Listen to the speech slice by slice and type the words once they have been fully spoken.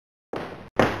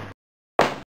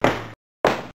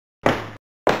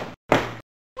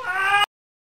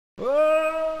Maybe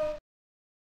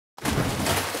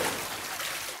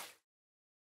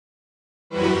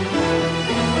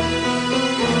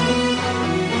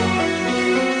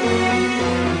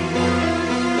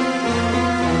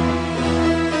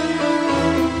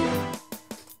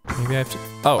I have to.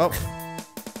 Oh.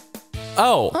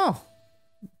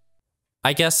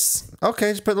 I guess.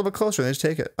 Okay, just put it a little bit closer and just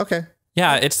take it. Okay.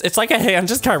 Yeah, it's like a hand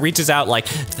just kind of reaches out like,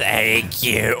 thank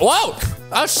you. Whoa!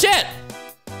 Oh shit!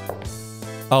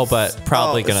 Oh, but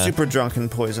probably gonna. Super drunk and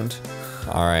poisoned.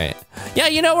 All right. Yeah,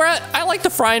 you know where I like the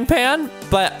frying pan,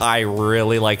 but I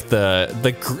really like the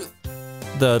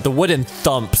wooden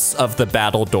thumps of the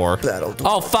battle door.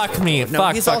 Oh fuck me! No,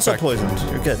 he's also poisoned.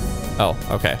 You're good. Oh,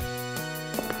 okay.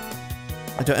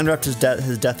 Don't interrupt his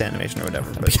death animation or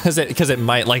whatever. Because it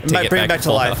might like take it bring it back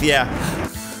to life. Yeah.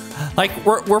 Like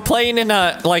we're playing in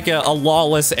a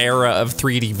lawless era of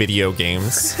 3D video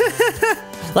games.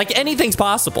 Like anything's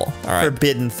possible. All right.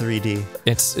 Forbidden 3D.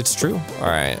 It's true. All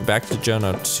right, back to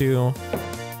Jonah 2.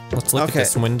 Let's look at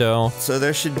this window. So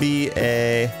there should be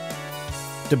a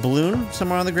doubloon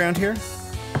somewhere on the ground here.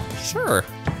 Sure.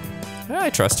 I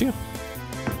trust you.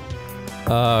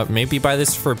 Maybe buy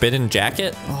this forbidden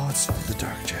jacket. Oh, it's the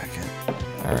dark jacket.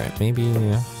 All right, maybe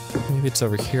it's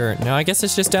over here. No, I guess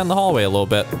it's just down the hallway a little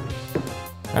bit.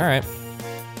 All right.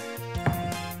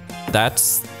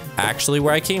 That's actually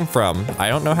where I came from. I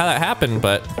don't know how that happened,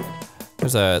 but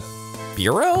there's a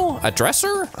bureau, a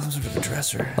dresser. Oh, those are for the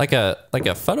dresser. Like a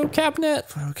photo cabinet.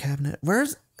 Photo cabinet.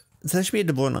 Where's? So there should be a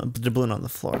doubloon on the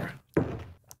floor.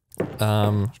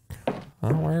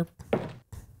 Where?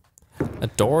 A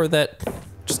door that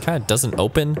just kind of doesn't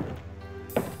open.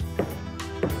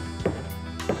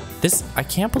 I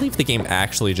can't believe the game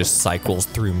actually just cycles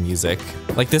through music.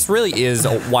 Like this really is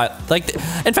a wild,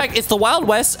 in fact, it's the Wild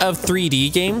West of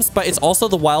 3D games, but it's also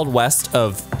the Wild West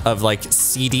of like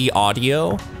CD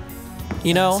audio,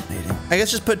 you know? I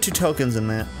guess just put 2 tokens in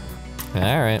that. All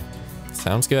right,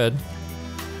 sounds good.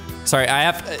 Sorry, I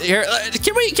have, here,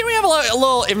 can we have a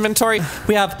little inventory?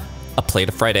 We have a plate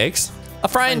of fried eggs, a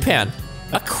frying pan,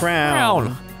 a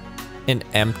crown, an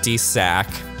empty sack,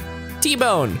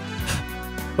 T-bone,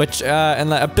 which,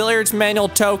 and a billiards manual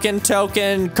token,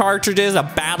 cartridges, a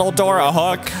battle door, a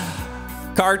hook,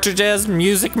 cartridges,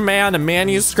 music man, a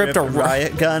manuscript, a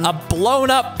riot gun, a blown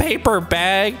up paper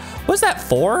bag. What's that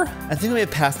for? I think we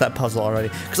have passed that puzzle already.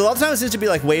 Because a lot of times it seems to be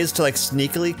like ways to like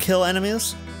sneakily kill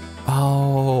enemies.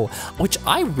 Oh, which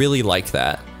I really like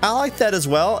that. I like that as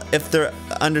well, if they're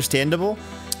understandable.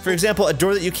 For example, a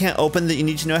door that you can't open that you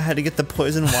need to know how to get the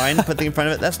poison wine and put things in front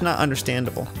of it, that's not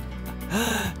understandable.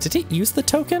 Did it use the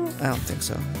token? I don't think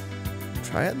so.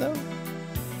 Try it though.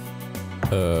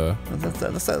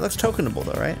 That looks tokenable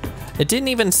though, right? It didn't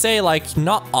even say like,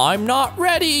 I'm not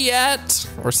ready yet,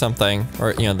 or something.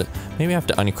 Or, you know, maybe I have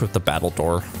to unequip the battle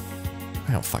door.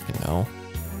 I don't fucking know.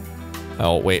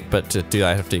 Oh, wait, but to do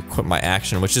that, I have to equip my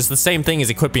action, which is the same thing as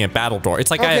equipping a battle door.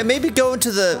 It's like okay, maybe go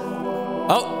into the...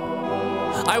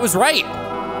 Oh, I was right.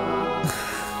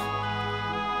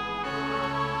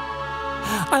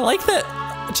 I like that,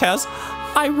 Chaz.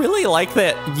 I really like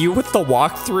that you with the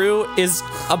walkthrough is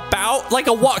about like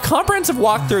a comprehensive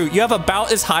walkthrough. You have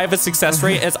about as high of a success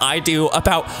rate as I do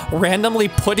about randomly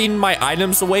putting my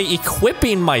items away,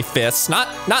 equipping my fists, not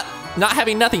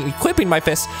having nothing, equipping my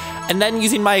fists, and then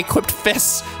using my equipped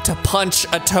fists to punch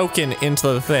a token into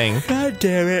the thing. God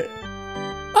damn it.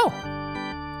 Oh.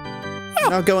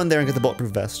 Now go in there and get the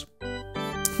bulletproof vest.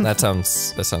 That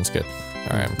sounds good.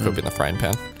 All right, I'm equipping the frying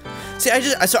pan. See,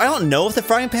 so I don't know if the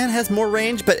frying pan has more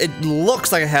range, but it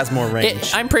looks like it has more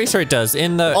range. I'm pretty sure it does.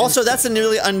 Also, that's a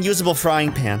nearly unusable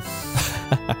frying pan.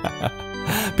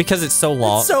 Because it's so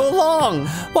long. It's so long.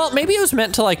 Well, maybe it was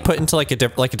meant to like put into like a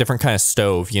different kind of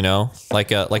stove, you know,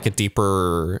 like a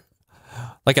deeper,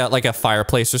 like a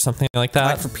fireplace or something like that.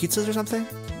 Like for pizzas or something.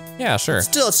 Yeah, sure. It's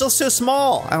still so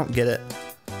small. I don't get it.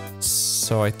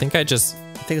 So I think it's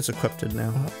equipped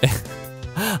now.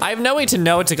 I have no way to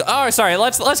know it to go. Oh, sorry.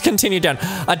 Let's continue down.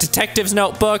 A detective's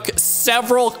notebook,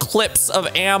 several clips of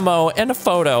ammo, and a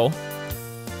photo.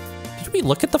 Did we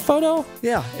look at the photo?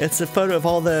 Yeah, it's a photo of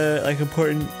all the like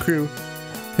important crew.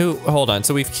 Hold on.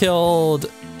 So we've killed. I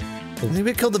think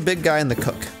we killed the big guy and the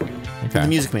cook. Okay. The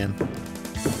music man.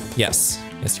 Yes,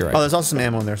 you're right. Oh, there's also some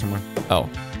ammo in there somewhere. Oh,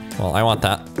 well, I want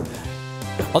that.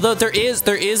 Although there is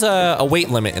a weight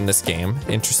limit in this game.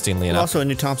 Interestingly enough. Also a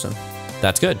new Thompson.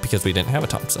 That's good, because we didn't have a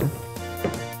Thompson.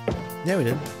 Yeah, we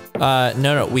did.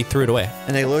 No, we threw it away.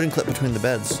 And a loading clip between the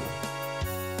beds.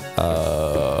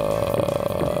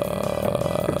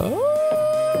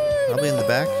 Probably in the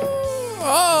back?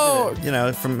 Oh! You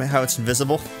know, from how it's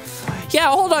invisible. Yeah,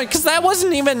 hold on, because that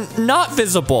wasn't even not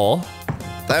visible.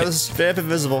 That was straight up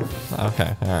invisible.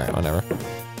 Okay, all right, whatever.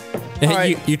 All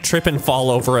right. You trip and fall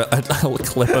over a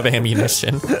clip of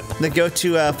ammunition. Then go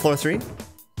to floor 3.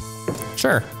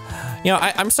 Sure. You know,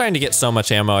 I'm starting to get so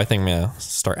much ammo, I think I'm gonna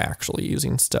start actually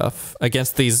using stuff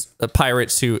against these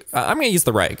pirates who, I'm gonna use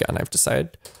the riot gun, I've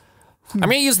decided. I'm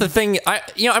gonna use the thing, I'm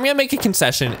gonna make a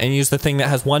concession and use the thing that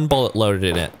has 1 bullet loaded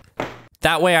in it.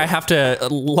 That way I have to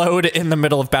load in the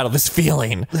middle of battle. This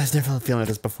feeling. I've never feeling like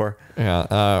this before.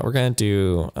 Yeah, we're gonna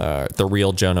do the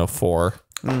real Jono 4.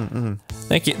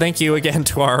 Thank you again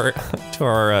to our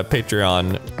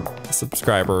Patreon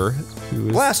subscriber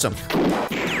who's Blast him.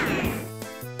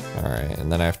 all right,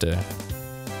 and then I have to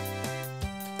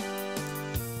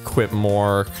equip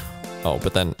more. Oh,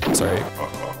 but then sorry,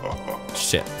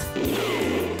 shit.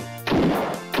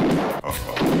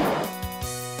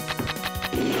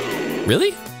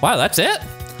 Really? Wow, that's it?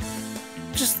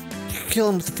 Just kill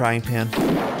him with the frying pan.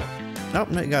 Nope,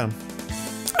 no, you got him.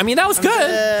 I mean, that was good.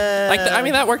 I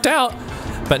mean, that worked out.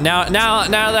 But now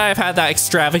that I've had that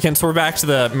extravagance, we're back to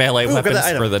the melee weapons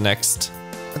for the next.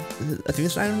 I think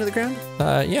there's an item near the ground.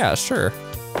 Yeah, sure.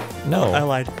 No, I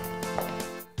lied.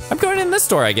 I'm going in this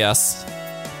door, I guess.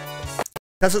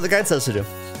 That's what the guide says to do.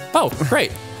 Oh,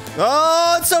 great.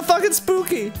 Oh, it's so fucking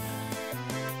spooky.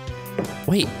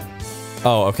 Wait.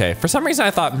 Oh, okay. For some reason,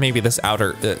 I thought maybe this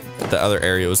outer, the other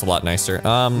area was a lot nicer.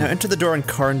 Now enter the door on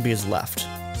Carnby's left.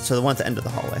 So the one at the end of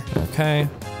the hallway. Okay.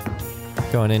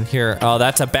 Going in here. Oh,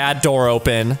 that's a bad door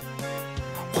open.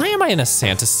 Why am I in a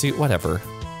Santa suit? Whatever.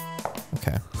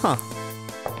 Okay. Huh.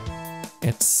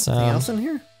 It's anything else in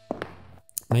here?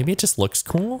 Maybe it just looks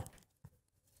cool.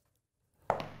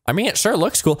 I mean, it sure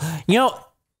looks cool. You know,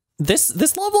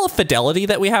 this level of fidelity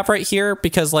that we have right here,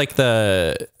 because like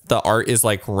the art is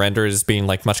like rendered as being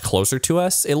like much closer to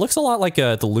us. It looks a lot like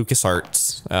the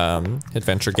LucasArts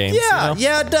adventure games. Yeah, you know?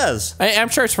 yeah, it does. I'm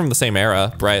sure it's from the same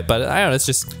era, right? But I don't know. It's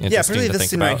just interesting Yeah, particularly to this think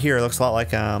scene about. right here looks a lot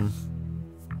like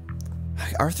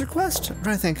Arthur Quest. I'm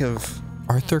trying to think of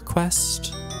Arthur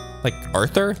Quest. Like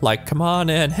Arthur, like come on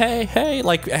in, hey,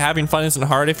 like having fun isn't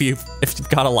hard if you've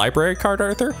got a library card,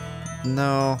 Arthur.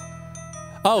 No.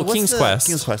 Oh, What's King's Quest.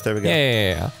 King's Quest. There we go.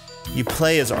 Yeah. You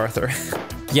play as Arthur.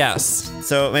 Yes.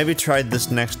 So maybe try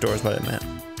this next door is what it meant.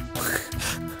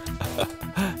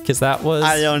 Because that was.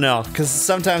 I don't know. Because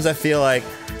sometimes I feel like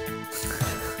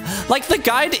the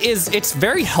guide it's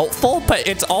very helpful, but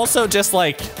it's also just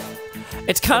like,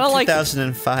 it's kind of like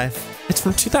 2005. It's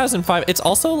from 2005. It's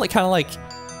also like kind of like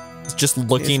just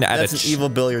looking at that's an evil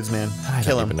billiards man. I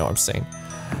Kill don't him. even know what I'm saying.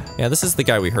 Yeah, this is the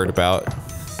guy we heard about.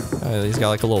 He's got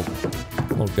like a little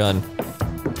gun.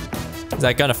 Is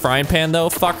that gun a frying pan though,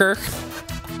 fucker?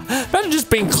 Imagine just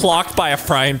being clocked by a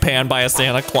frying pan by a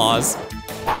Santa Claus.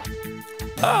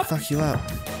 Oh, fuck you up.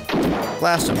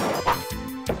 Blast him.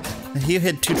 And he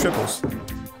hit 2 triples.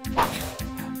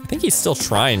 I think he's still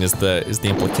trying is the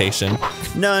implication.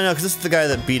 No, because this is the guy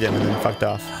that beat him and then fucked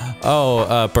off.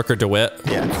 Oh, Booker DeWitt.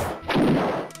 Yeah.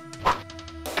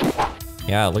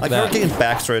 Yeah, look at Like, we're that. getting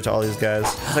backstory to all these guys.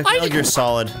 It's like, feel like you're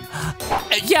solid.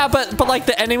 Yeah, but like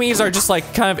the enemies are just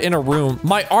like kind of in a room.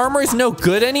 My armor's no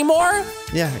good anymore?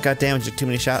 Yeah, I got damaged with too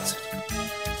many shots.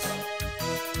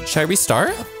 Should I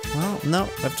restart? Well, no,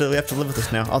 we have to live with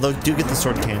this now. Although, do get the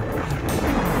sword cane.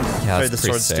 Yeah, Sorry, that's the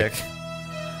pretty sword sick. stick.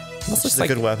 This Which looks is like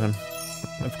a good weapon,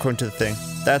 according to the thing.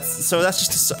 That's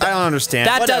just. I don't understand.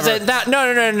 that Whatever. doesn't. That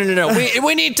no.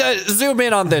 we need to zoom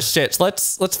in on this shit.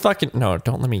 Let's fucking no.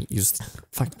 Don't let me use.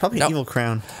 Probably no. an evil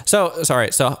crown. So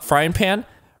sorry. So frying pan,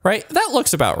 right? That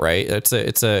looks about right. It's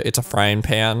a frying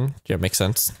pan. Yeah, makes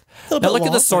sense. Now look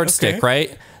at the sword stick,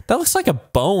 right? That looks like a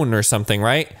bone or something,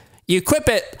 right? You equip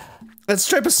it. Let's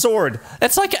strip a sword.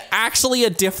 It's like actually a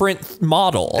different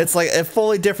model. It's like a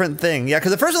fully different thing. Yeah,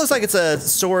 because at first it looks like it's a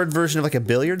sword version of like a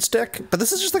billiard stick, but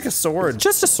this is just like a sword.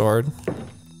 Just a sword.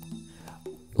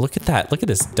 Look at that. Look at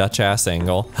this Dutch ass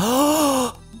angle.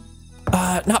 Not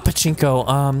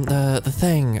pachinko. The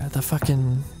thing. The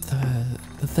fucking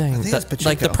the thing. I think it's pachinko.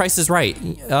 Like The Price is Right.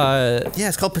 Yeah,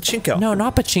 it's called pachinko. No,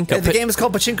 not pachinko. Yeah, the game is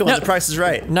called pachinko when The Price is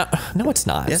Right. No, it's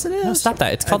not. Yes, it is. No, stop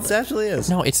that. It's called. It actually is.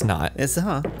 No, it's not. It's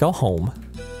Go home.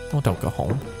 Oh, don't go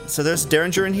home. So there's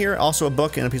Derringer in here, also a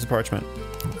book and a piece of parchment.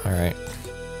 All right.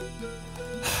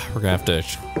 We're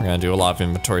gonna do a lot of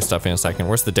inventory stuff in a second.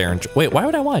 Where's the Derringer? Wait, why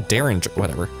would I want a Derringer?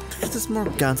 Whatever. There's more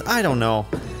guns. I don't know.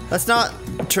 Let's not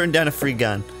turn down a free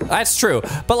gun. That's true.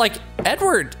 But like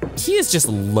Edward, he is just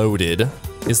loaded.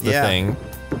 Is the thing.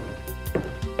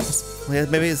 Well, yeah,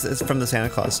 maybe it's from the Santa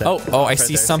Claus set. Oh, I Right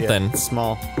see there, something. It's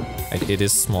small. It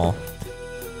is small.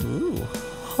 Ooh.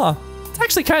 Huh.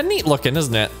 actually kind of neat looking,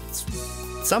 isn't it?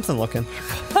 Something looking.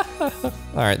 All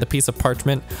right, the piece of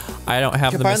parchment. I don't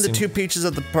have the Combine missing... the 2 pieces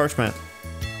of the parchment.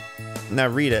 Now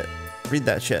read it. Read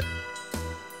that shit.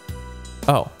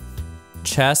 Oh.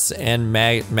 Chess and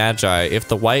magi. If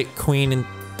the white queen and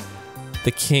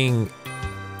the king...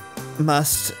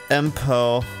 Must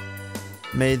empo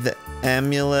made the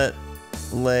amulet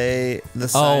lay the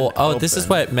sign Oh, this is open.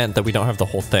 what it meant that we don't have the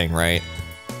whole thing, right?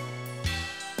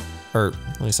 Or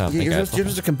at least I don't think I You're have the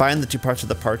supposed to combine the 2 parts of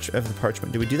the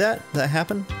parchment. Did we do that? Did that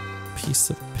happen? piece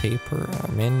of paper.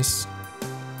 I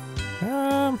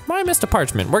missed a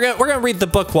parchment. We're gonna read the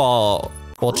book while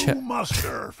we'll check.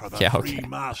 Muster for the Yeah, okay. free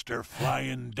master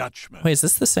Flying Dutchman. Wait, is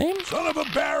this the same? Son of a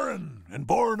baron and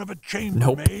born of a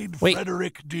chambermaid, Wait.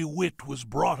 Frederick de Witt was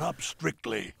brought up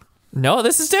strictly. No,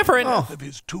 this is different. Of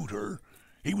his tutor,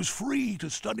 he was free to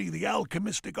study the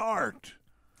alchemistic art.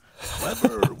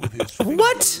 Clever with his fingers,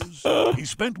 What? He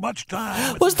spent much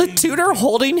time. Was the tutor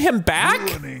holding him back?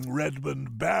 Ruining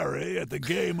Redmond Barry at the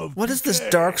game of What is this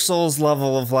piquet. Dark Souls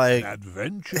level of like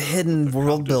Adventure hidden with the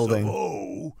world Countess of building?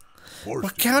 O,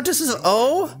 What Countess is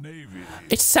O? Navy.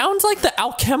 It sounds like the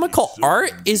alchemical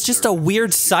art is just a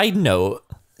weird side note.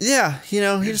 Yeah, you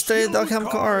know, he His studied skill with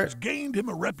alchemical cards art. gained him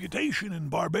a reputation in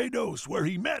Barbados, where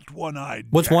he met One-Eyed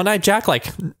Was Jack. One-Eyed Jack like,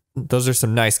 those are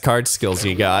some nice card skills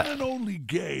you got. One and only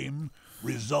game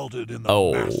resulted in the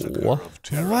Oh. massacre of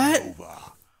Terra What? Nova.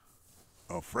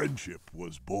 A friendship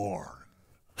was born.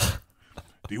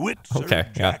 DeWitt served Okay,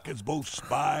 yeah. Jack as both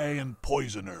spy and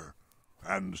poisoner,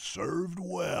 and served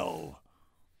well.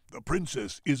 The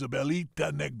Princess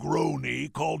Isabelita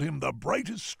Negroni called him the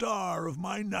brightest star of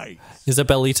my night.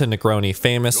 Isabelita Negroni,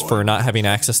 famous for not having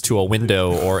access to a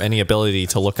window or any ability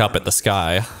to look up at the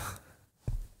sky.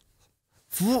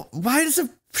 Why does a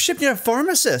ship need a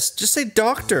pharmacist? Just say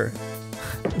doctor.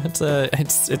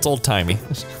 It's old timey.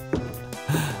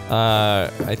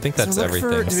 I think that's So look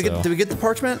everything. Did we get the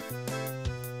parchment?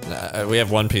 We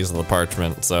have one piece of the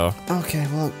parchment, so Okay,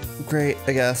 well, great,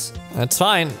 I guess. that's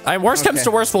fine. Worst comes Okay.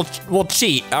 to worst, we'll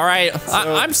cheat. All right,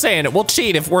 I'm saying it. We'll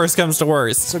cheat if worst comes to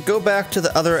worst. So go back to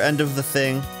the other end of the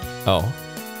thing. Oh,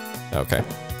 okay.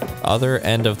 Other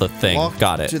end of the thing. Walk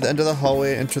Got it. to the end of the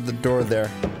hallway, enter the door there.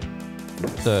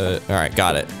 All right,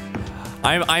 got it.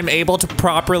 I'm able to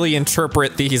properly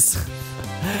interpret these.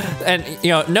 And, you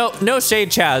know, no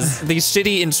shade, Chaz, these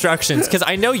shitty instructions, because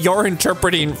I know you're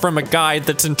interpreting from a guide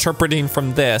that's interpreting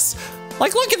from this.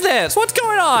 Like, look at this. What's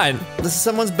going on? This is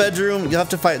someone's bedroom. You'll have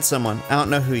to fight someone. I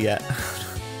don't know who yet.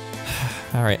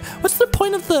 All right. What's the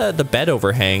point of the bed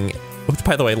overhang? Which,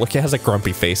 by the way, look, it has a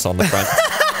grumpy face on the front.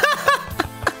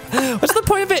 What's the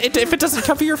point of it if it doesn't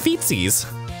cover your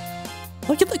feetsies?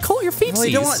 Look at your feetsies. Well,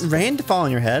 you don't want rain to fall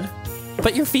on your head.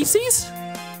 But your feces?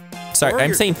 Sorry, Or I'm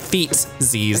your- saying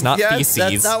feetsies, not Yeah, feces.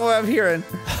 that's not what I'm hearing.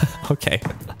 Okay.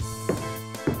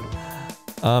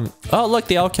 Oh, look,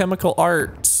 the alchemical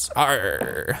arts.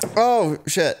 Arr. Oh,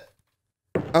 shit.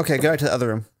 Okay, go back to the other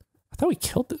room. I thought we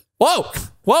killed it. Whoa!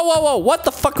 Whoa! What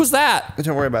the fuck was that?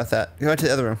 Don't worry about that. Go back to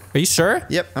the other room. Are you sure?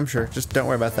 Yep, I'm sure. Just don't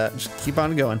worry about that. Just keep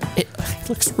on going. It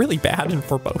looks really bad and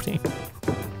foreboding.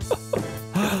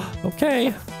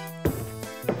 Okay.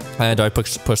 Do I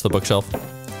push the bookshelf?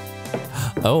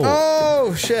 Oh.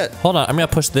 Oh, shit. Hold on, I'm gonna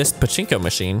push this pachinko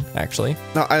machine, actually.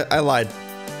 No, I lied.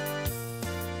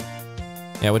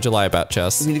 Yeah, what'd you lie about,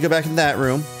 Chess? You need to go back in that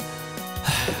room.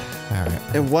 All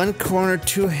right. In one corner,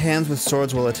 2 hands with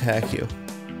swords will attack you.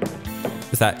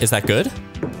 Is that good?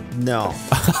 No.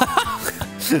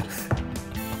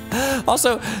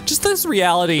 Also, just this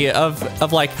reality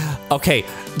of like, okay,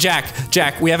 Jack,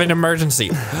 we have an emergency.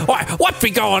 What be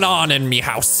going on in me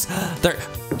house?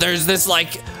 There's this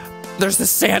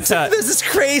Santa. This is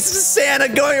crazy Santa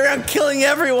going around killing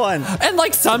everyone. And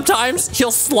like sometimes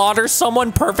he'll slaughter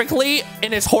someone perfectly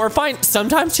and it's horrifying.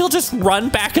 Sometimes he'll just run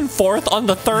back and forth on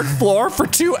the 3rd floor for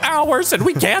 2 hours and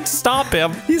we can't stop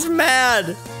him. He's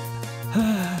mad.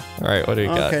 All right, what do we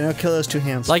got? Okay, now kill those 2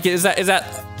 hands. Like, is that?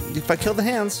 If I kill the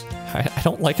hands, I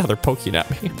don't like how they're poking at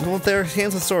me. well, they're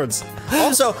hands with swords.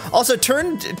 Also,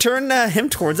 turn him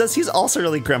towards us. He's also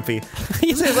really grumpy.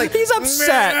 He's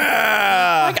upset.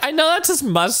 Like, I know that's his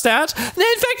mustache. And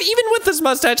in fact, even with this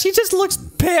mustache, he just looks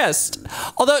pissed.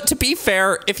 Although, to be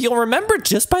fair, if you'll remember,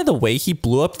 just by the way he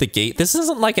blew up the gate, this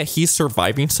isn't like a he's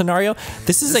surviving scenario.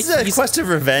 This is This is a quest of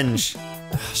revenge.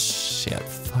 Shit,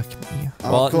 fuck me.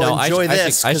 Oh, Well, cool, no, enjoy I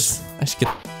this, should get.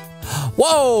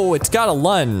 Whoa! It's got a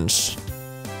lunge.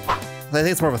 I think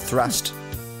it's more of a thrust.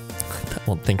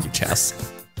 Well, thank you, Chess.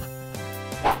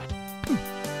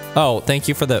 Oh, thank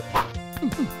you for the.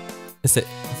 Is it?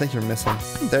 I think you're missing.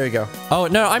 There you go. Oh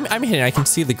no, I'm hitting. I can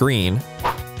see the green.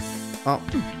 Oh,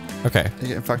 Okay. You're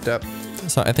getting fucked up.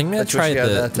 So I think I'm gonna That's what try you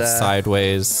got, the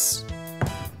sideways.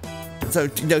 So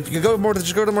you go more to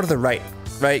just go more to the right,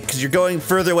 because you're going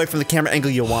further away from the camera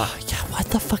angle you want. Yeah, what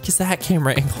the fuck is that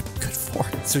camera angle good for?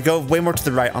 So go way more to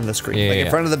the right on the screen, Yeah, in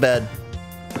front of the bed,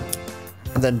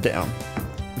 and then down.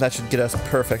 That should get us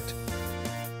perfect.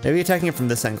 Maybe attacking it from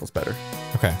this angle is better.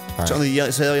 Okay, all So, right. you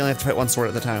only have to fight one sword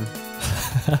at the time.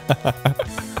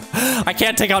 I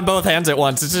can't take on both hands at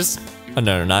once. It's just... Oh,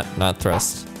 no, not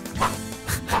thrust.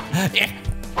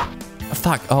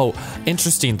 Fuck. Oh,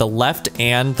 interesting. The left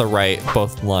and the right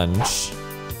both lunge.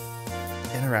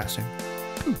 Interesting.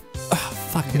 Oh,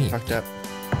 fuck me. Fucked up.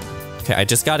 Okay, I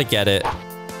just gotta get it.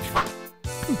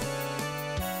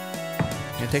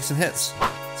 Gonna take some hits.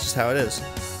 It's just how it is.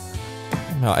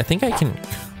 No, I think I can...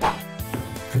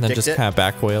 And then Predict just it. kind of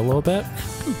back away a little bit.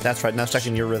 That's right. Now it's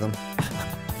checking your rhythm.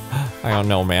 I don't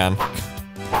know, man.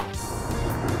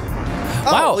 Oh,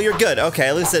 Wow. well, you're good. Okay,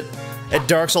 at least it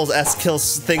Dark Souls-esque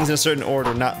kills things in a certain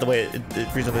order, not the way it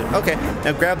reasonably. Okay,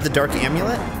 now grab the Dark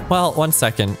Amulet. Well, 1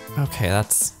 second. Okay,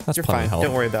 that's You're plenty fine. of help.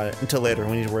 Don't worry about it until later.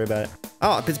 We need to worry about it.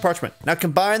 Oh, a piece of parchment. Now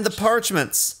combine the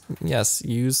parchments. Yes,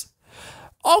 use.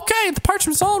 Okay, the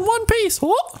parchment's all in one piece.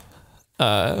 What?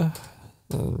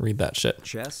 Read that shit.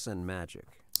 Chess and magic.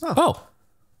 Oh.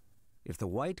 If the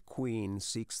White Queen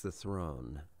seeks the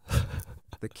throne,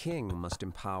 the king must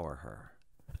empower her.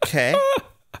 Okay.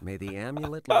 May the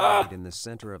amulet lie in the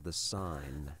center of the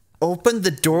sign. Open the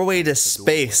doorway to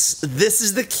space. This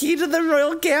is the key to the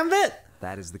Royal Gambit?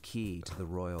 That is the key to the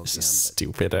royal This gambit. is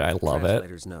stupid. I love it.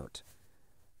 Translator's note.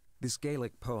 This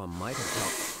Gaelic poem might have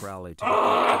helped Crowley to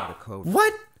out a code.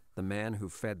 What? The man who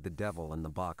fed the devil in the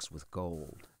box with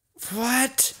gold.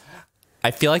 What? I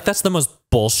feel like that's the most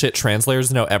bullshit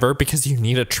translator's note ever because you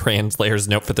need a translator's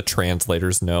note for the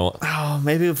translator's note. Oh,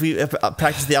 maybe if we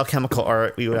practice the alchemical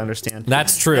art, we would understand.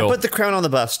 That's true. Now put the crown on the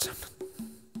bust.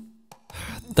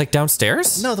 Like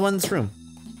downstairs? No, the one in this room.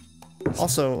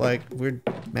 Also, like, weird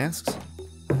masks.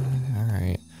 All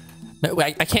right. No,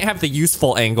 I can't have the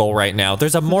useful angle right now.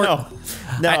 There's a more... No.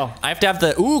 I have to have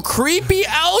the, creepy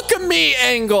alchemy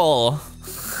angle.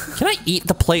 Can I eat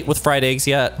the plate with fried eggs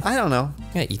yet? I don't know.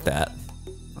 I'm gonna eat that.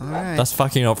 All right. That's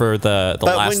fucking over the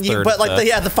but last when you, third. but like of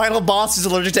the, the final boss who's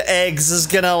allergic to eggs is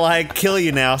gonna like kill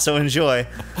you now. So enjoy.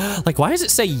 like, why does it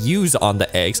say use on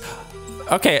the eggs?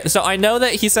 Okay, so I know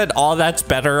that he said all that's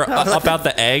better about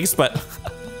the eggs, but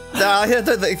No,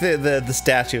 the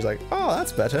statue was like, oh,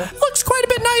 that's better. it looks quite a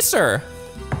bit nicer.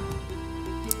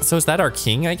 So is that our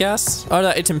king, I guess? Oh, no,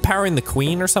 it's empowering the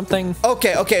queen or something?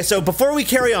 Okay, so before we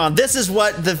carry on, this is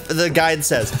what the guide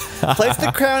says. Place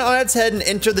the crown on its head and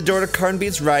enter the door to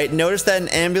Carnbeat's right. Notice that an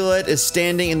amulet is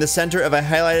standing in the center of a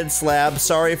highlighted slab.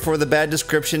 Sorry for the bad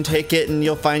description. Take it and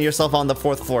you'll find yourself on the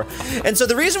 4th floor. And so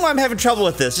the reason why I'm having trouble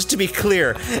with this, just to be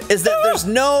clear, is that there's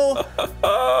no...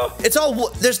 It's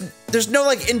all... There's no,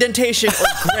 like, indentation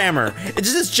or grammar.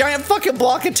 It's just this giant fucking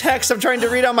block of text I'm trying to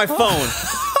read on my phone.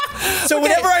 So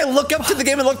whenever I look up to the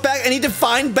game and look back, I need to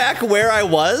find back where I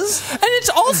was. And it's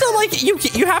also like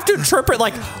you have to interpret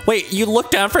like, wait, you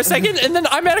look down for a second and then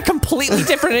I'm at a completely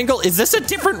different angle. Is this a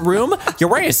different room? You're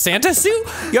wearing a Santa suit?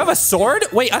 You have a sword?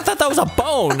 Wait, I thought that was a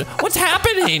bone. What's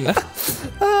happening?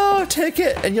 Oh, take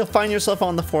it, and you'll find yourself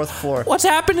on the 4th floor. What's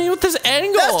happening with this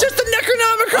angle? That's just the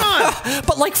Necronomicon!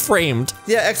 But like framed.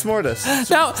 Yeah, Ex Mortis.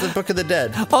 Now- It's the Book of the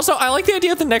Dead. Also, I like the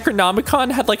idea that the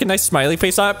Necronomicon had like a nice smiley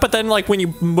face on it, but then like when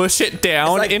you mush it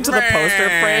down like, into the poster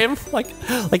frame, like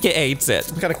it hates it.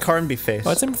 It's got a Carnby face.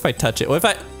 What's if I touch it? What if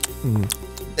I...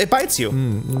 It bites you.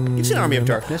 You've seen Army of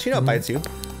Darkness. You know it bites you.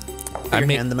 Put your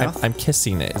hand in the mouth. I'm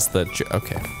kissing it. Is the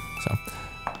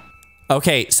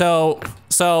okay? So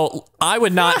I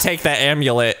would not take that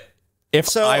amulet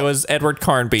if I was Edward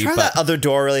Carnby. Try that other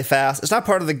door really fast. It's not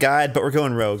part of the guide, but we're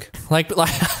going rogue. Like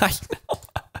I know.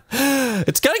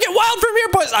 It's gonna get wild from here,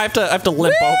 boys. I have to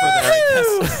limp over there.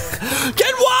 I guess.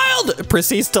 Get wild!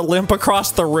 Proceeds to limp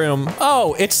across the room.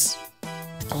 Oh, it's.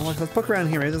 Oh, look, let's poke around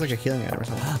here. Maybe there's like a healing item or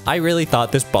something. I really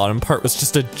thought this bottom part was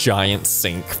just a giant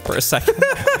sink for a second.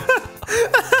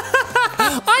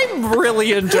 I'm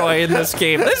really enjoying this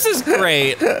game. This is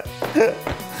great.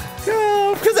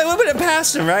 Because I went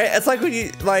past him, right? It's like when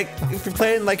you, like, if you're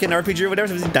playing like an RPG or whatever,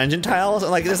 there's dungeon tiles,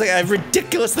 and like there's like a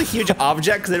ridiculously huge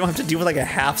object because they don't have to deal with like a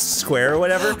half square or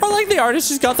whatever. Or like the artist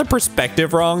just got the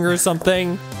perspective wrong or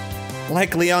something.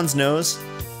 Like Leon's nose.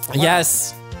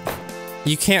 Yes.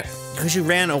 You can't. Because you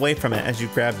ran away from it as you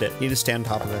grabbed it. You just stand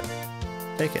on top of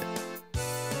it. Take it.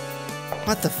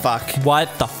 What the fuck?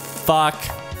 What the fuck?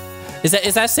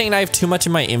 Is that saying I have too much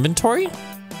in my inventory?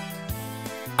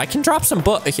 I can drop some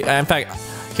book. In fact,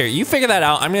 Here, you figure that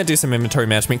out. I'm gonna do some inventory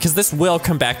management because this will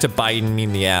come back to biting me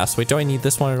in the ass. Wait, do I need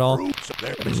this one at all?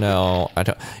 No, I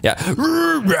don't. Yeah.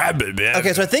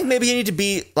 Okay, so I think maybe you need to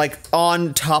be like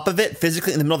on top of it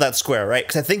physically in the middle of that square, right?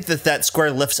 Because I think that square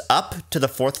lifts up to the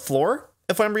 4th floor,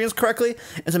 if I'm reading this correctly.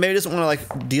 And so maybe it doesn't want to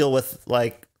like deal with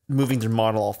like moving their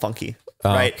model all funky,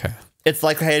 right? Okay. It's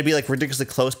like I had to be like ridiculously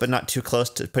close, but not too close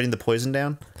to putting the poison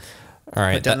down. All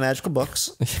right. Put down the magical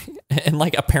books. And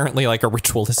like apparently like a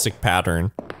ritualistic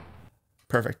pattern.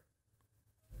 Perfect.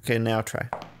 Okay, now try.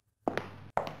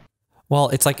 Well,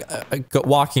 it's like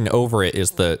walking over it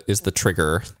is the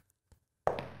trigger.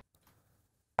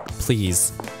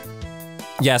 Please.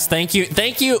 Yes, thank you.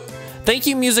 Thank you. Thank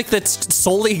you, music that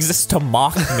solely exists to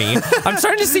mock me. I'm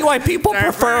starting to see why people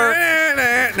prefer...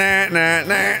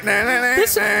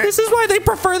 This is why they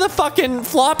prefer the fucking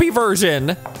floppy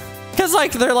version. Because,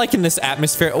 like, they're, like, in this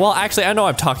atmosphere. Well, actually, I know what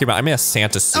I'm talking about. I'm in a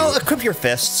Santa suit. Oh, equip your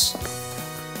fists.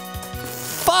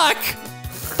 Fuck!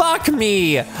 Fuck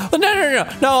me! No,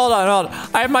 hold on.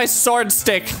 I have my sword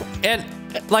stick, and,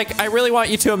 like, I really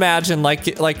want you to imagine, like,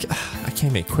 I can't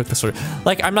even equip the sword.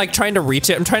 Like, I'm, like, trying to reach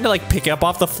it. I'm trying to, like, pick it up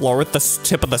off the floor with the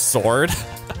tip of the sword.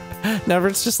 Never,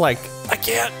 it's just like, I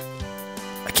can't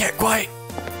quite.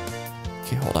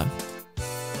 Okay, hold on.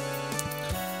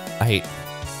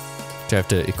 Do I have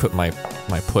to equip my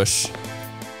push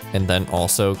and then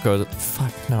also go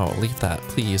fuck no, leave that,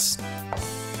 please.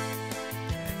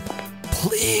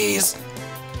 Please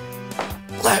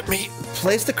let me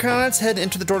place the crown on its head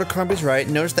into the door to Carnby's right.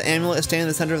 Notice the amulet is standing in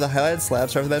the center of the highlighted slab.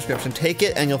 Start with the description. Take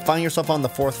it and you'll find yourself on the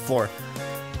 4th floor.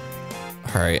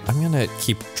 All right, I'm gonna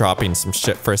keep dropping some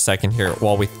shit for a second here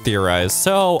while we theorize.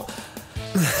 So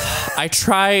I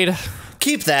tried.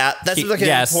 Keep that. That's like an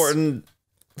important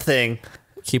thing.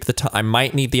 Keep the I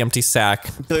might need the empty sack.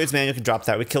 Billiards manual can drop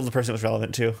that. We killed the person that was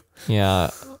relevant too. Yeah.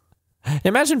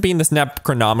 Imagine being this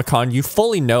Necronomicon. You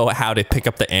fully know how to pick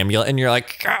up the amulet, and you're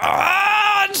like, oh,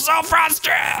 I'm so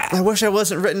frustrated. I wish I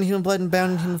wasn't written in human blood and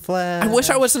bound in human flesh. I wish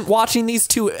I wasn't watching these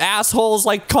two assholes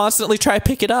like constantly try to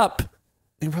pick it up.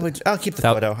 You can probably. I'll keep the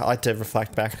photo. I like to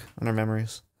reflect back on our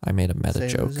memories. I made a meta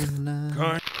joke.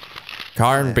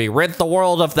 Carnby, rid the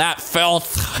world of that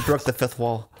filth. You broke the 5th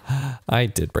wall. I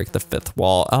did break the 5th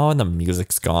wall. Oh, and the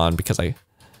music's gone because I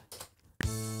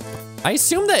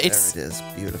assume that it's... There it is.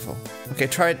 Beautiful. Okay,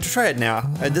 try it now.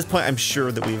 At this point, I'm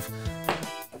sure that we've...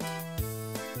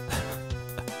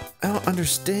 I don't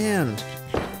understand.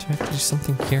 Do I have to do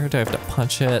something here? Do I have to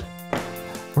punch it?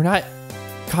 We're not...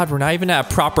 God, we're not even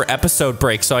at a proper episode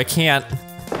break, so I can't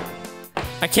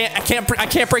break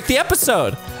the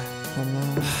episode.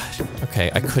 Okay,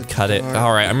 I could cut it.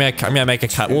 All right, I'm gonna make a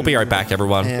cut. We'll be right back,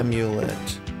 everyone.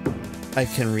 Amulet. I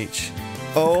can reach.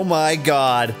 Oh my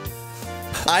God.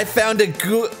 I found a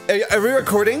are we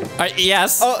recording?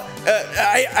 Yes. Oh,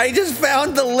 I just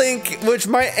found the link which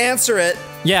might answer it.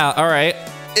 Yeah, all right.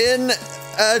 In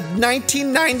a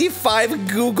 1995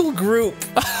 Google group.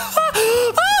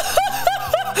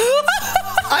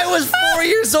 I was 4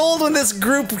 years old when this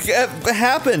group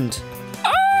happened.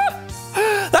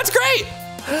 That's great.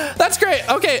 That's great.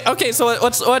 Okay. So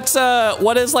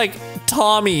what is like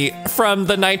Tommy from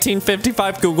the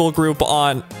 1955 Google group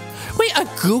on? Wait, a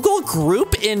Google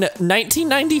group in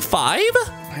 1995?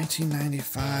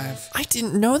 1995. I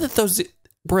didn't know that those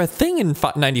were a thing in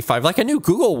 95. Like I knew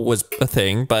Google was a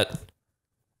thing, but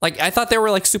like I thought they were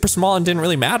like super small and didn't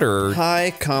really matter.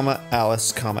 Hi,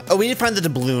 Alice, Oh, we need to find the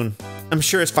doubloon. I'm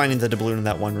sure it's finding the doubloon in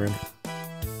that one room.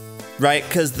 Right,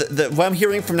 because what I'm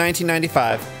hearing from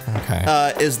 1995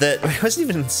 is that I wasn't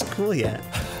even in school yet.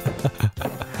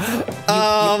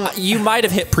 You might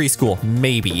have hit preschool,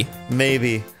 maybe.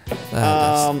 Maybe.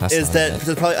 Is that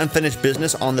there's probably unfinished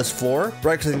business on this floor,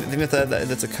 right? Because I think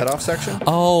that's a cutoff section.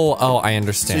 Oh, I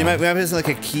understand. So we might have like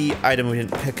a key item we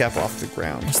didn't pick up off the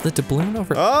ground. Is the doubloon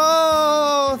over?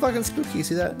 Oh, fucking spooky!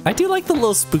 See that? I do like the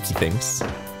little spooky things.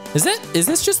 Is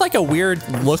this just like a weird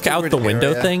look out the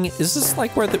window thing? Is this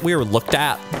like where we were looked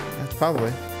at?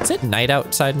 Probably. Is it night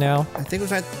outside now? I think it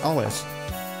was night always.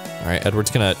 All right,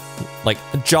 Edward's gonna like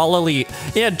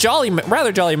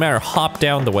rather jolly manner hop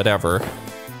down the whatever.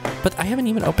 But I haven't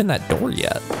even opened that door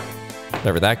yet.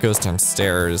 Whatever, that goes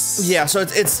downstairs. Yeah, so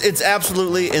it's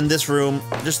absolutely in this room.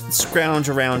 Just scrounge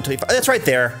around till you find. That's right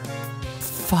there.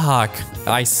 Fuck.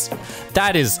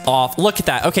 That is off. Look at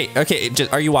that. Okay.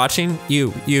 Are you watching?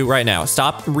 You right now.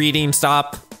 Stop reading.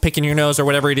 Stop picking your nose or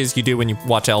whatever it is you do when you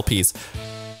watch LPs.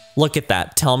 Look at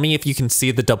that. Tell me if you can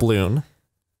see the doubloon.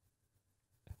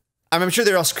 I'm sure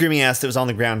they're all screaming at us that it was on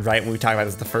the ground right when we talked about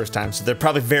this the first time, so they're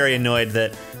probably very annoyed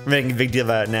that we're making a big deal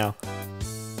about it now.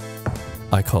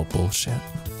 I call bullshit.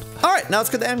 All right, now let's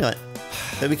get the amulet.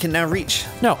 that we can now reach.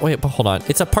 No, wait, but hold on.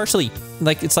 It's a partially,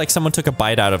 like, it's like someone took a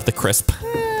bite out of the crisp.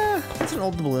 It's an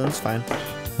old balloon. It's fine.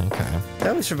 Okay.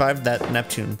 Yeah, we survived that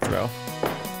Neptune throw.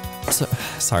 So,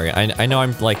 sorry, I know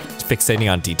I'm like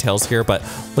fixating on details here, but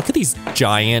look at these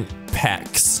giant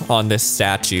pecs on this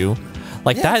statue.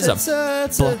 Like Yeah, that is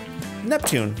it's a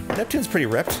Neptune. Neptune's pretty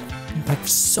ripped. like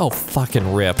so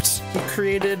fucking ripped. He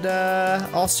created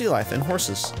all sea life and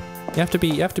horses. You have to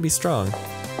be strong.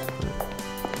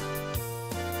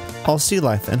 All sea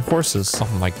life and horses.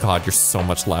 Oh my god, you're so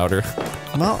much louder.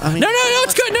 Well, I mean, No,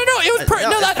 it's good. No, it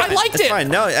was I liked it's it. fine.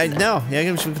 No,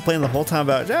 yeah, we should complain the whole time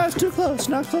about it's too close,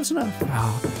 not close enough.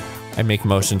 I make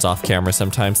motions off camera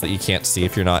sometimes that you can't see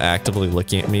if you're not actively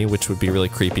looking at me, which would be really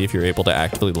creepy if you're able to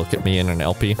actively look at me in an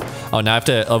LP. Oh, now I have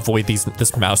to avoid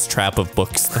this mouse trap of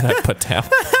books that I put down.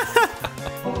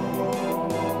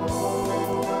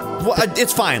 Well,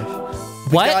 it's fine.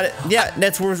 What? Got it. Yeah,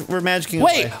 we're magicking.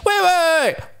 Wait.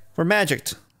 We're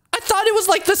magicked. I thought it was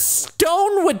like the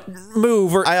stone would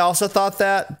move or... I also thought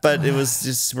that, but it was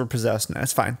just, we're possessed now.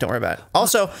 It's fine. Don't worry about it.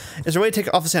 Also, is there a way to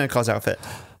take off the Santa Claus outfit?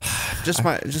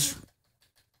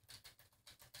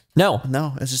 No.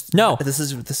 No, it's just... No. This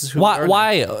is who we are now.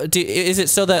 Why? Is it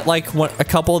so that like a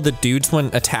couple of the dudes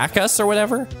wouldn't attack us or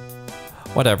whatever?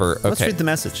 Whatever. Okay. Let's read the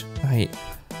message. Right.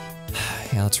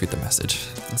 Yeah, let's read the message.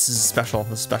 This is a special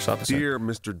episode. Dear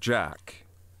Mr. Jack,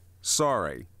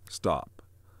 sorry, stop.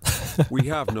 We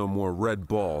have no more red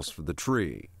balls for the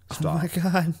tree. Stop. Oh my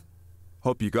god.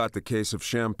 Hope you got the case of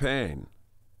champagne.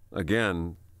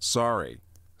 Again, sorry,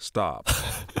 stop.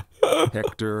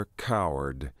 Hector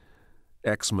Coward,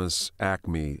 Xmas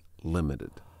Acme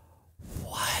Limited.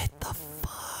 What the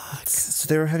fuck? So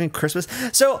they were having Christmas.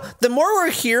 So the more we're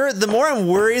here, the more I'm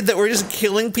worried that we're just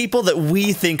killing people that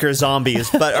we think are zombies,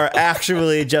 but are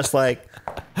actually just like...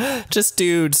 Just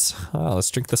dudes. Oh, let's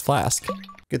drink this flask.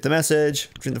 Get the message,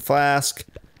 drink the flask,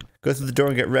 go through the door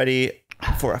and get ready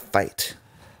for a fight.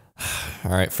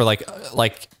 All right, for like,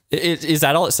 is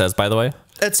that all it says, by the way?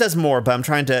 It says more, but I'm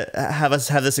trying to have us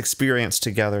have this experience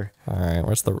together. All right,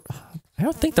 where's the... I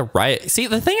don't think the riot... See,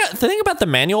 the thing about the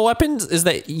manual weapons is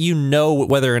that you know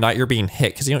whether or not you're being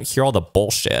hit because you don't hear all the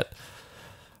bullshit.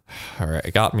 All right,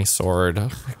 I got me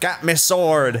sword. Got me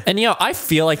sword. And you know, I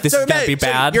feel like this is gonna be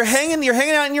bad. You're hanging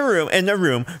out in the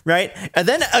room, right? And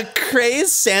then a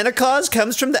crazed Santa Claus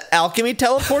comes from the alchemy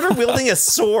teleporter wielding a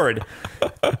sword.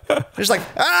 There's like,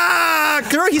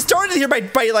 he started here by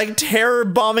like terror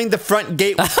bombing the front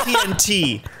gate with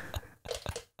TNT.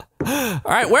 All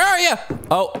right, where are you?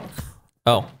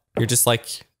 Oh, you're just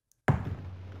like...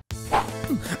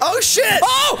 Oh shit!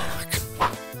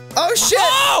 Oh shit!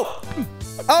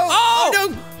 Oh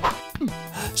no!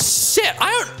 Shit!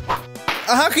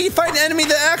 How can you fight an enemy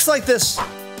that acts like this?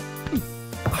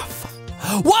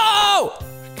 Whoa!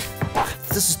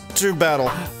 This is true battle.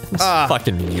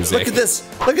 Fucking music. Look at this!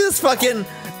 Look at this fucking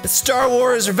Star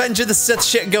Wars Revenge of the Sith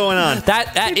shit going on.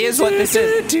 That is what this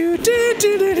is.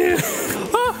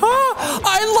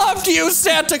 I loved you,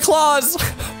 Santa Claus.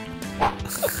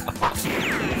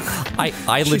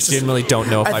 I legitimately don't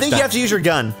know if I think you have to use your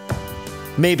gun.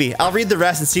 Maybe. I'll read the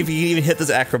rest and see if you can even hit this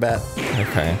acrobat.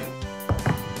 Okay.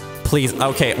 Please.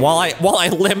 Okay. While I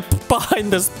limp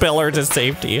behind this pillar to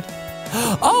safety.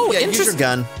 Oh, yeah, interesting. use your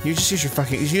gun. You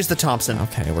just use the Thompson.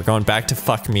 Okay, we're going back to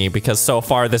fuck me because so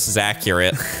far this is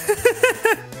accurate.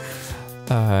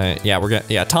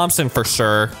 Yeah, Thompson for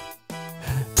sure.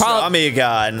 Oh my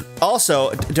god.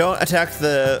 Also, don't attack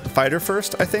the fighter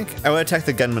first, I think. I would attack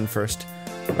the gunman first.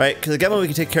 Right? Because the gunman we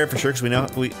can take care of for sure because we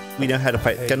know how to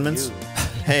fight gunmans.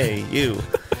 Hey, you.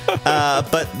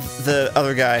 But the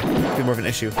other guy could be more of an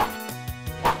issue.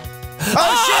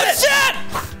 Oh shit!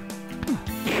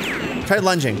 Try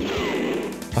lunging.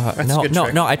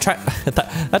 No, I tried.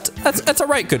 That's a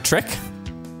right good trick.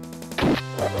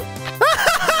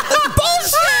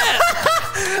 Bullshit!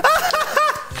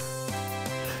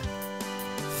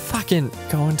 Fucking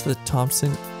go into the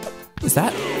Thompson. Is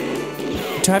that?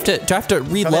 Do I have to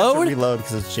reload? I have to reload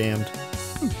because it's jammed.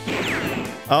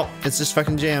 Oh, it's just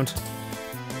fucking jammed.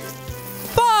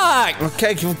 Fuck!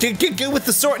 Okay, get with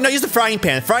the sword. No, use the frying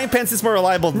pan. Frying pan is more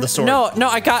reliable than the sword. No,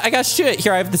 I got shit.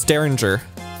 Here, I have this Derringer.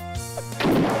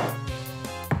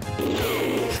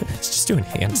 It's just doing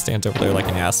handstands over there like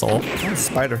an asshole. Oh,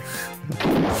 spider.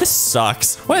 This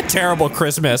sucks. What a terrible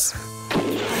Christmas.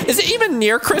 Is it even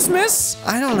near Christmas?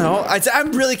 I don't know.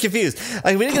 I'm really confused.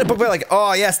 Like, we didn't get a book about like,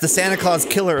 oh yes, the Santa Claus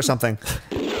killer or something.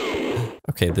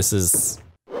 Okay, this is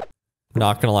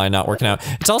not gonna lie, not working out.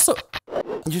 It's also...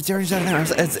 I'm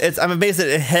amazed that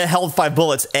it held 5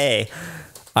 bullets. I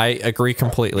agree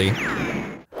completely.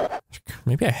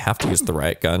 Maybe I have to use the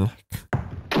riot gun.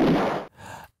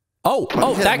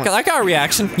 Oh, hit that it got a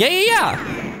reaction.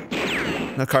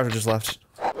 Yeah. No cartridges left.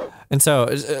 And so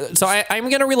I'm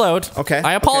gonna reload. Okay.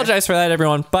 I apologize for that,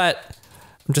 everyone, but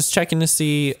I'm just checking to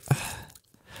see.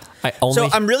 So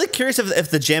I'm really curious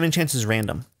if the jamming chance is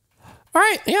random. All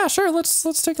right, yeah, sure. Let's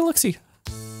take a look. See.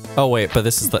 Oh wait, but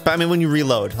this is the. But I mean, when you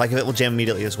reload, like if it will jam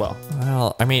immediately as well.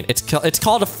 Well, I mean, it's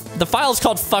called the file is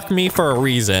called "fuck me" for a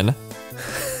reason.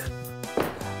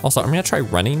 Also, I'm gonna try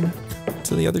running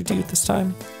to the other dude this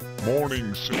time.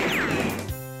 Morning, sir.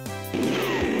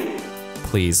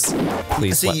 Please.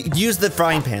 So use the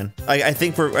frying pan. I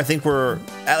think we're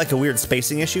at like a weird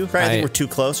spacing issue, right? I think we're too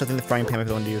close. I think the frying pan might be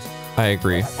the one to use. I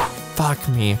agree. Fuck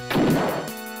me.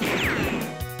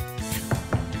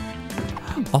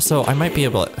 Also, I might be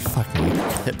able to fuck me.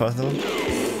 Hit both of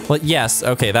them. Well, yes.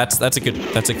 Okay, that's a good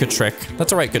trick.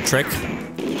 That's a good trick.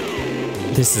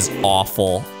 This is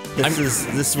awful. This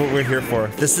is what we're here for.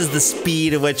 This is the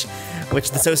speed at which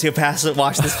the sociopaths that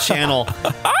watch this channel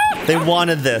they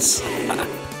wanted this.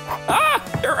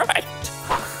 You're right.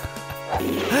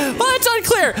 Well, it's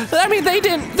unclear. I mean, they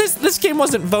didn't. This game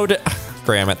wasn't voted.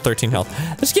 Graham at 13 health.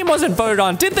 This game wasn't voted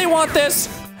on. Did they want this?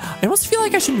 I almost feel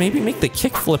like I should maybe make the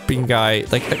kick flipping guy.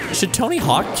 Like, should Tony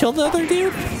Hawk kill the other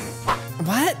dude?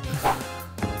 What?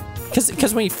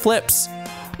 Because when he flips,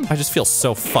 I just feel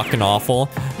so fucking awful.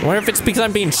 I wonder if it's because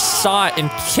I'm being shot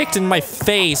and kicked in my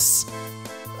face.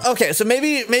 Okay, so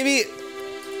maybe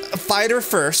a fighter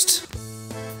first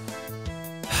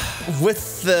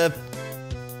with the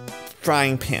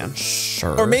frying pan.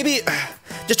 Sure. Or maybe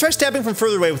just try stabbing from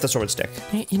further away with the sword stick.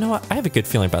 Hey, you know what? I have a good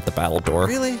feeling about the battle door.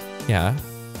 Really? Yeah.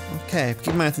 Okay, keep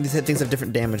in mind these things have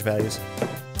different damage values.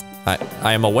 I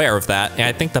am aware of that, and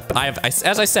I think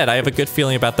as I said, I have a good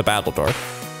feeling about the battle door.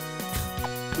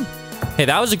 Hey,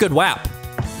 that was a good whap.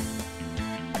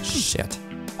 Shit.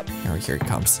 Here he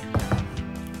comes.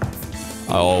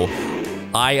 Oh,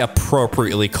 I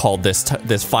appropriately called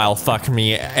this file "fuck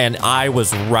me," and I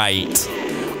was right.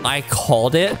 I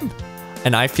called it,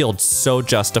 and I feel so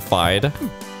justified.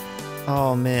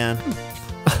 Oh man.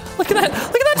 Look at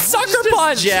that sucker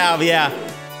punch! Jab, yeah.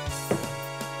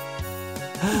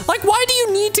 Like, why do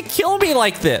you need to kill me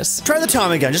like this? Try the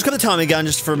Tommy gun. Just go the Tommy gun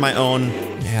just for my own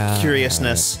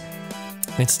curiousness.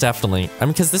 It's definitely. I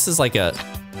mean, because this is like a.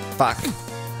 Fuck.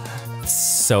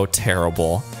 So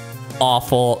terrible.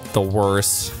 Awful. The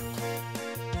worst.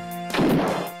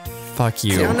 Fuck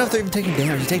you. See, I don't know if they're even taking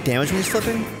damage. You take damage when he's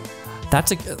flipping?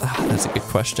 That's a good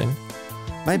question.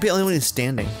 Might be only when he's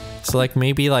standing. So like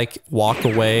maybe like walk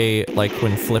away like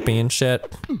when flipping and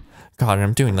shit. God,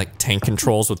 I'm doing like tank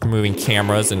controls with moving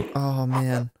cameras and. Oh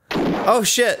man. Oh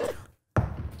shit.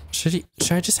 Should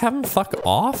I just have him fuck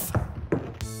off?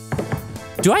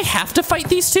 Do I have to fight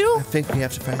these two? I think we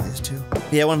have to fight these two.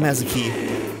 Yeah, one of them has a key.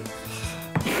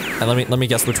 And let me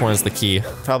guess which one is the key.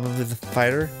 Probably the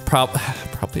fighter.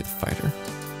 Probably the fighter.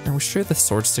 Are we sure the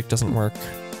sword stick doesn't work?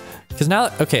 Because now,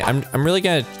 okay, I'm really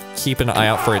gonna keep an eye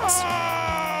out for its.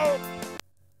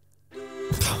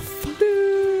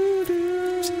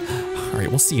 All right,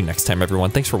 we'll see you next time,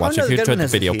 everyone. Thanks for watching. no, If you the enjoyed the gunman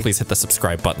has the video, key. please hit the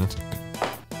subscribe button.